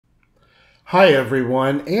Hi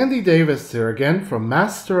everyone, Andy Davis here again from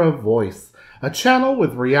Master of Voice, a channel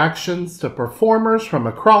with reactions to performers from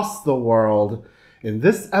across the world. In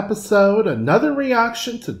this episode, another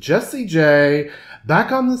reaction to Jessie J,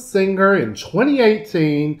 back on the singer in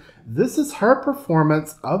 2018. This is her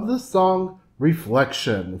performance of the song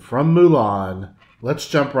Reflection from Mulan. Let's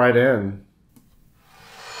jump right in.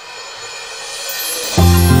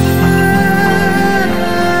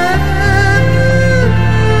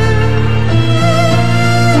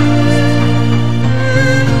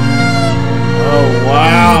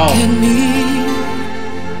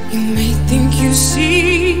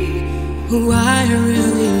 Who I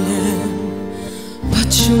really am, but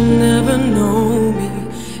you'll never know me.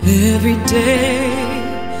 Every day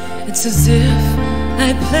it's as if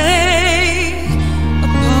I play a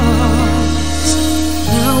part.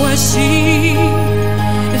 Now I see,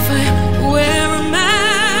 if I wear a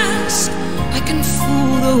mask, I can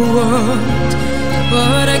fool the world,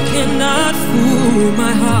 but I cannot fool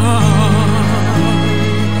my heart.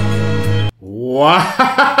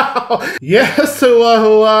 Wow! Yes,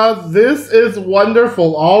 this is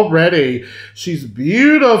wonderful already. She's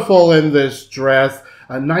beautiful in this dress.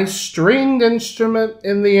 A nice stringed instrument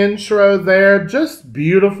in the intro there. Just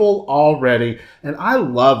beautiful already. And I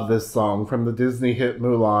love this song from the Disney hit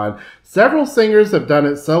Mulan. Several singers have done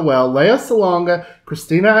it so well. Lea Salonga,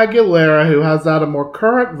 Christina Aguilera, who has out a more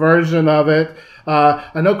current version of it.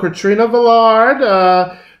 I know Katrina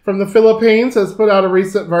Villard, from the Philippines has put out a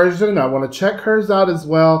recent version. I want to check hers out as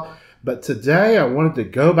well. But today I wanted to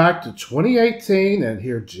go back to 2018 and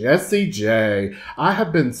hear Jessie J. I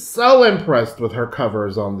have been so impressed with her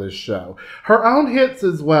covers on this show. Her own hits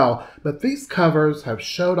as well, but these covers have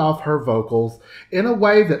showed off her vocals in a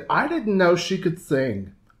way that I didn't know she could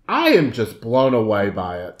sing. I am just blown away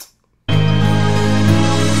by it.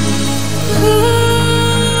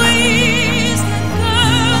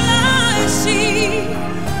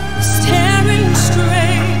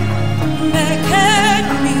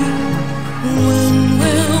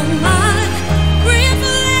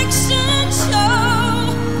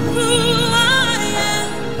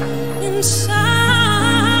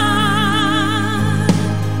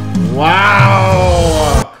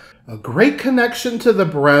 Wow! A great connection to the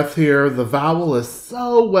breath here. The vowel is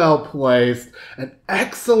so well placed. An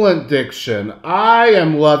excellent diction. I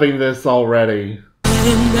am loving this already.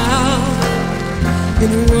 And now,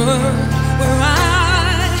 in a world where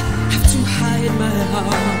I have to hide my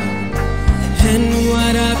heart and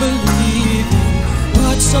what I believe in,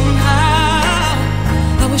 but somehow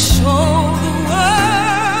I will show the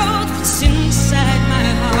world what's inside my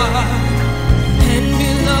heart.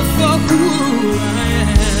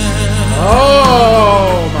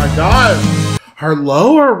 Oh my God! Her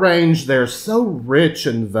lower range there, so rich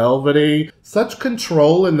and velvety. Such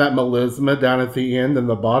control in that melisma down at the end and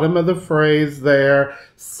the bottom of the phrase there.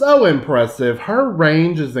 So impressive. Her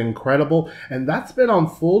range is incredible, and that's been on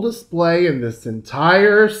full display in this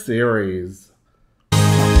entire series.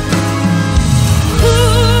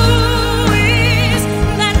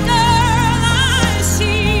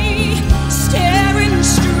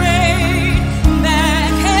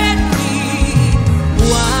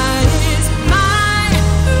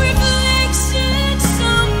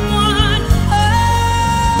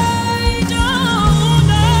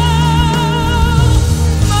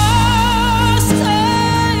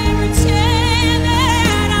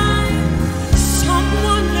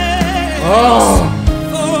 Oh!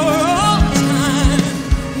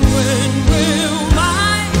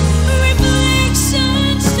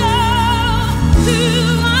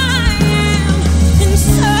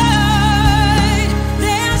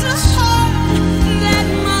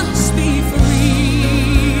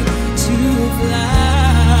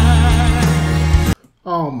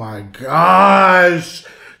 Oh my gosh!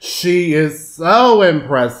 She is so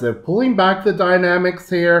impressive. Pulling back the dynamics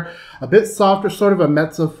here, a bit softer, sort of a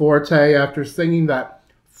mezzo forte after singing that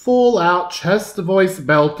full out chest voice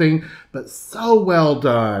belting, but so well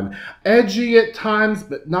done. Edgy at times,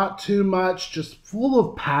 but not too much, just full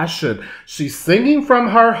of passion. She's singing from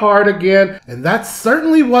her heart again, and that's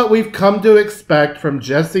certainly what we've come to expect from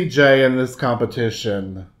Jessie J in this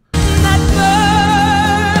competition.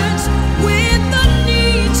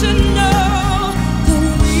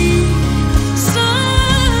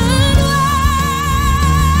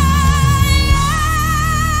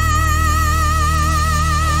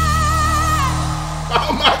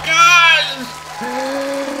 Oh my gosh!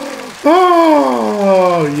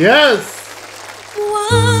 Oh, yes!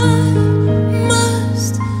 What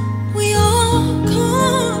must we all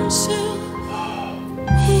conceal?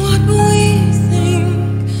 What we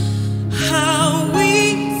think, how we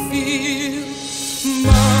feel.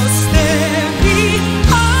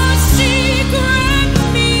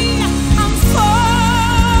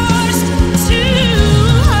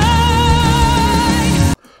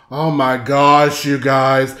 my gosh, you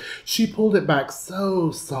guys. She pulled it back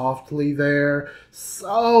so softly there.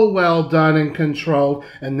 So well done and controlled.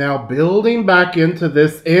 And now building back into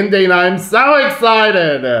this ending. I'm so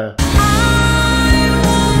excited.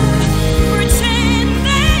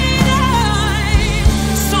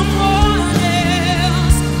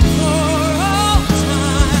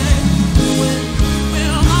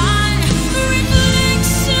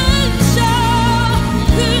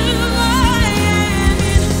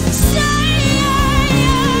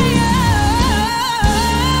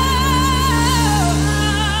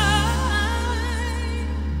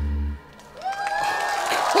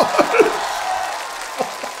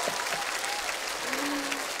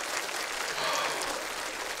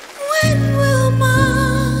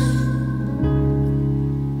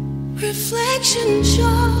 Reflection show.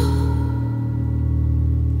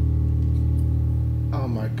 Oh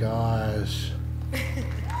my gosh.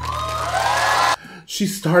 She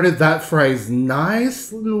started that phrase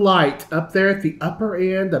nice and light up there at the upper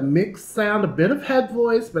end, a mixed sound, a bit of head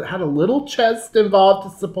voice, but had a little chest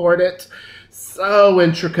involved to support it. So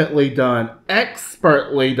intricately done,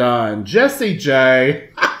 expertly done. Jessie J.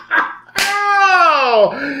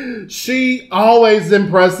 She always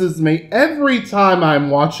impresses me every time I'm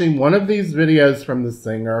watching one of these videos from the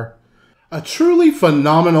singer. A truly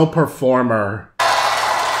phenomenal performer.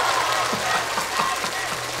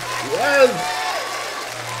 Yes.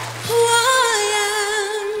 Who I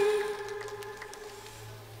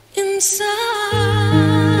am inside.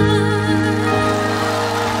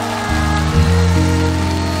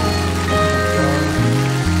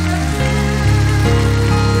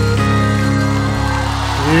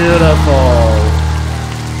 Beautiful.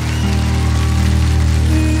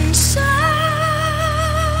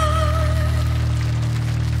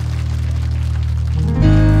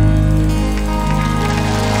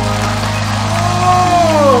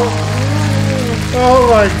 Oh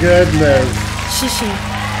my goodness.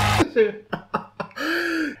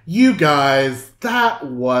 You guys, that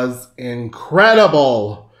was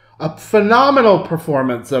incredible. A phenomenal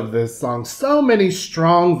performance of this song. So many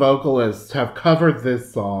strong vocalists have covered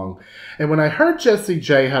this song. And when I heard Jessie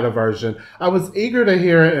J had a version, I was eager to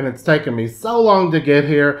hear it, and it's taken me so long to get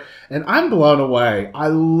here, and I'm blown away.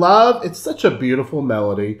 It's such a beautiful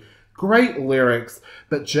melody. Great lyrics,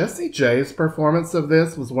 but Jessie J's performance of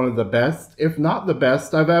this was one of the best, if not the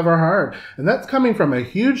best, I've ever heard. And that's coming from a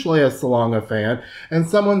huge Lea Salonga fan and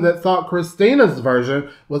someone that thought Christina's version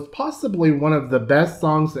was possibly one of the best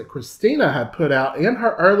songs that Christina had put out in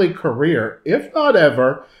her early career, if not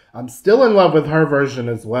ever. I'm still in love with her version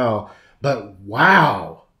as well. But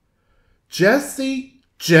wow, Jessie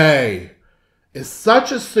J is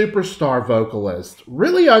such a superstar vocalist,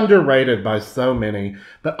 really underrated by so many,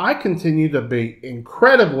 but I continue to be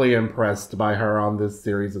incredibly impressed by her on this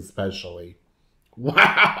series especially.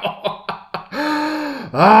 Wow!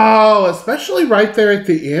 Oh, especially right there at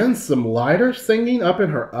the end, some lighter singing up in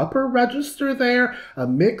her upper register there, a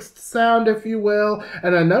mixed sound, if you will.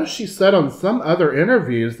 And I know she said on some other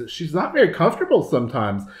interviews that she's not very comfortable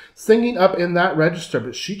sometimes singing up in that register,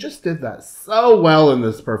 but she just did that so well in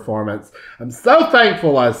this performance. I'm so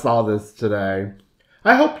thankful I saw this today.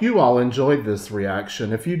 I hope you all enjoyed this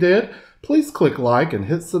reaction. If you did, please click like and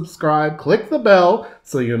hit subscribe. Click the bell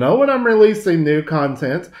so you know when I'm releasing new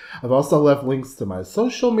content. I've also left links to my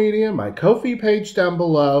social media, my Ko-fi page down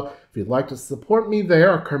below. If you'd like to support me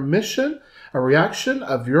there or commission a reaction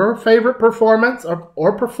of your favorite performance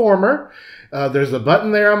or performer, there's a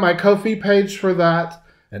button there on my Ko-fi page for that.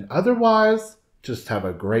 And otherwise, just have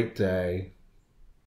a great day.